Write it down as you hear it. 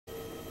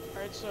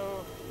Alright,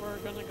 so we're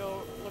gonna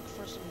go look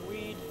for some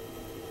weed,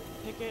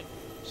 pick it,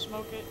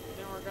 smoke it,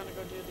 then we're gonna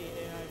go do the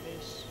AI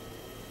base.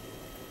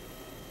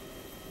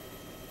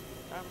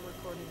 I'm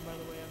recording, by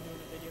the way, I'm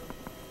doing a video.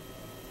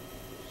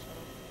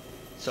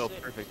 So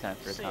perfect time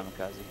for a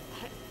kamikaze.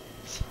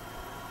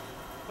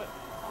 But,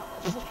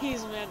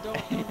 please man,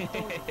 don't, man,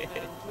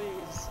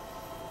 please.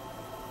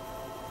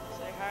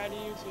 Say hi to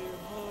YouTube.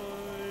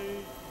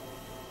 Hi.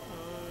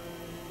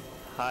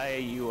 Hi,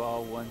 you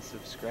all, 1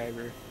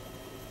 subscriber.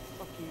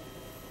 Fuck you.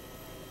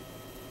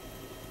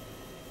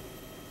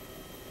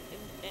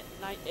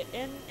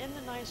 In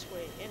the nice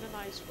way. In a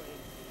nice way.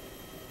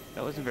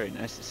 That wasn't very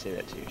nice to say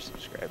that to your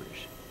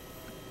subscribers.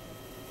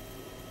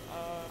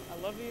 I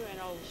love you, and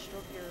I'll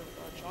stroke your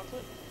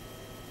chocolate.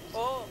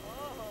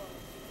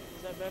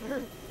 Is that better?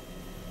 Is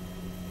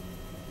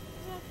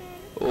that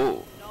better?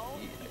 Oh.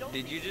 No,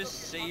 Did you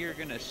just say you're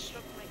gonna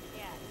stroke my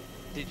cat?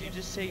 Did you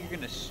just say you're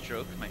gonna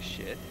stroke my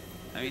shit?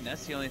 I mean,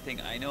 that's the only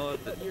thing I know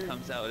of that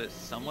comes out as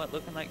somewhat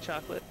looking like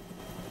chocolate.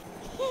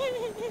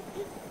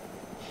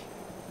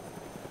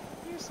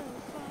 You're so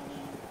funny.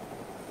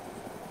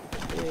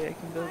 Hey, I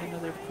can build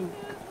another poop.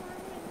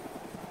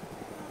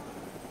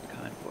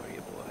 Coming for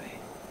you, boy.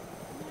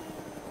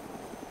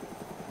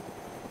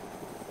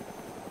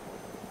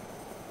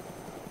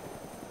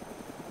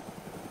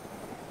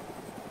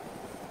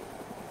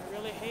 I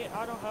really hate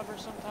auto hover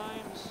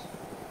sometimes.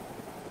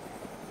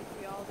 I think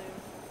we all do.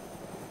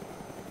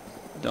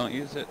 Don't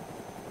use it.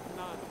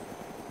 Not.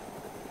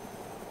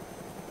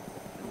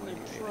 Only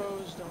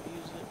pros don't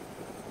use it.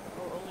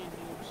 Or only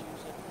noobs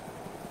use it.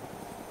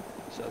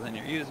 So then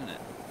you're using it.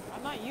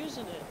 I'm not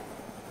using it.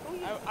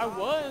 Oh, I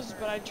was,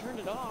 but I turned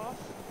it off.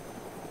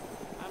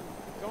 I'm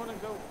going to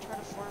go try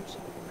to farm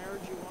some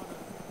marijuana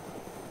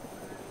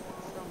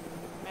from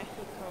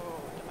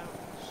Mexico, the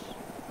mountains.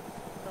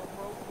 the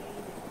propane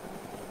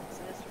and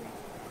accessory.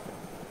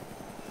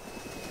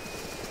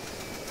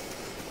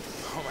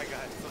 Oh my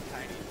god, it's so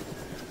tiny.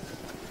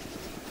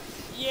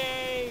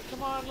 Yay!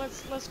 Come on,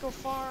 let's go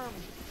farm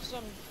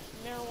some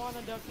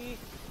marijuana, ducky.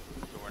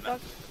 So we're not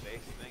doing the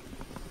base thing?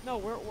 No,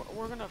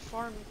 we're gonna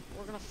farm.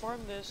 We're gonna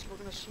farm this. We're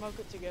gonna smoke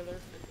it together.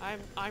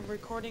 I'm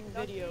recording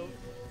video,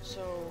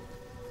 so,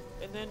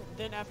 and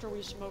then after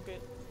we smoke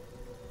it,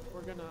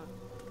 we're gonna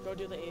go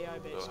do the AI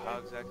base. So how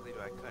exactly do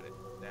I cut it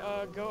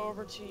down? Go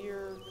over to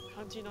your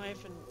hunting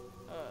knife and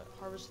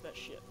harvest that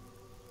shit.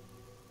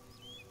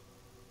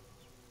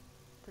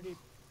 Pretty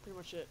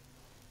much it.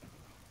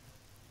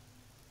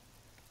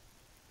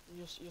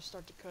 You'll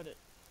start to cut it.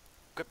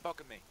 Quit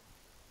poking me.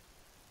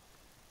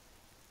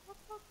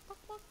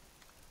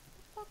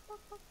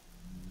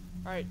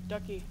 Alright,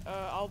 Ducky,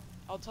 I'll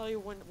tell you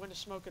when to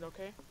smoke it,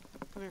 okay?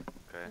 Come here.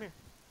 Okay. Come here.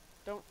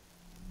 Don't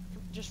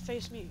just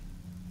face me.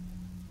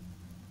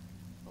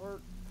 Or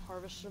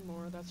harvest some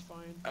more, that's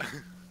fine.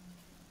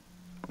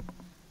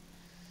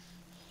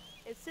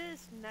 It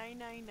says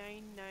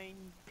 9999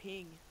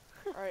 ping.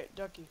 Alright,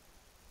 Ducky.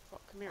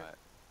 Come here. What?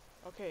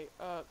 Okay,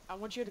 I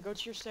want you to go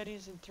to your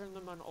settings and turn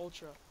them on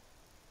ultra.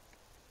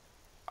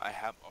 I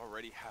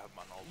already have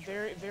my ultra.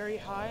 Very, very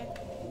high?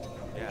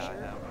 Yeah, Sure?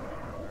 I have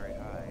very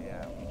high. Yeah,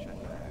 let me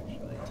check that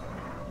actually.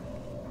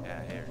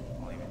 Yeah, here.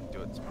 I'll even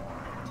do it some more.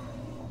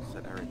 I'll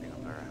set everything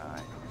up very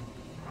high.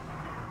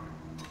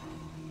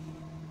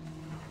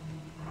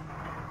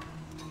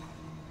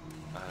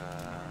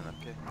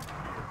 Okay.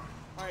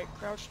 Alright,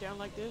 crouch down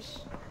like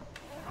this.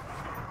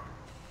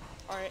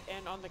 Alright,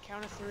 and on the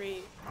count of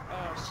 3,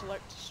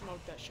 select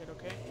smoke that shit,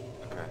 okay?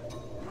 Okay.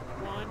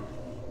 1,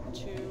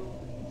 2,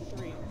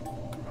 3.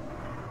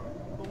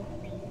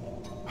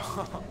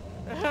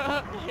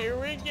 Here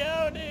we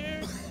go,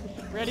 dude!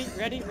 Ready?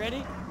 Ready?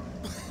 Ready?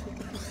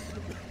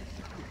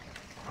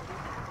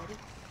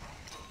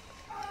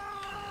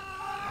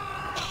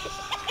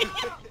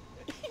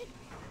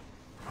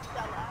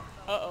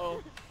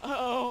 Uh-oh.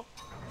 Uh-oh.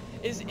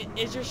 Is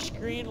your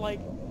screen like...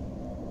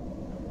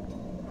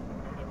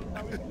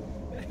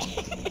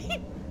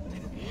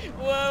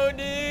 Whoa,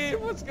 dude!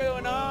 What's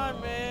going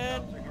on,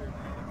 man? The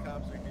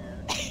cops are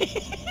here.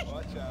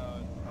 Watch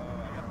out. Oh,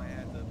 I got my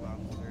hands up,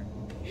 officer.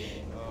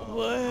 Oh.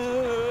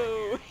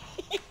 Whoa!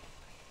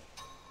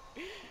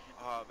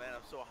 Oh, man,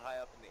 I'm so high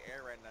up in the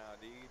air right now,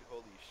 dude.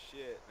 Holy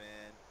shit,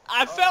 man.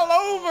 I fell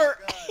over!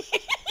 Oh, God.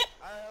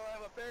 I don't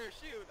have a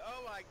parachute.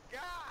 Oh, my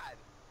God.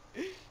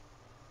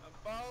 I'm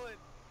falling.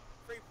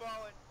 Free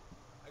falling.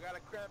 I got a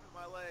cramp in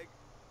my leg.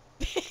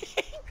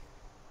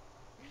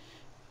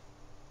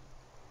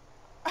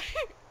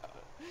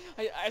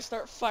 I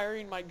start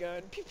firing my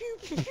gun. Pew pew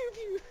pew pew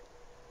pew.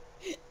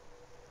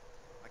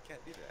 I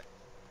can't do that.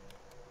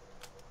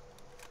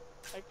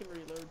 I can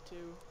reload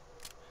too.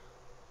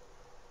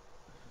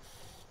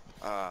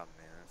 Oh,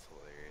 man, that's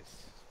hilarious.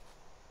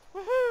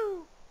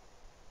 Woohoo!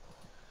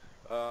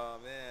 Oh,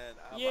 man.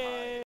 I'm Yay! high.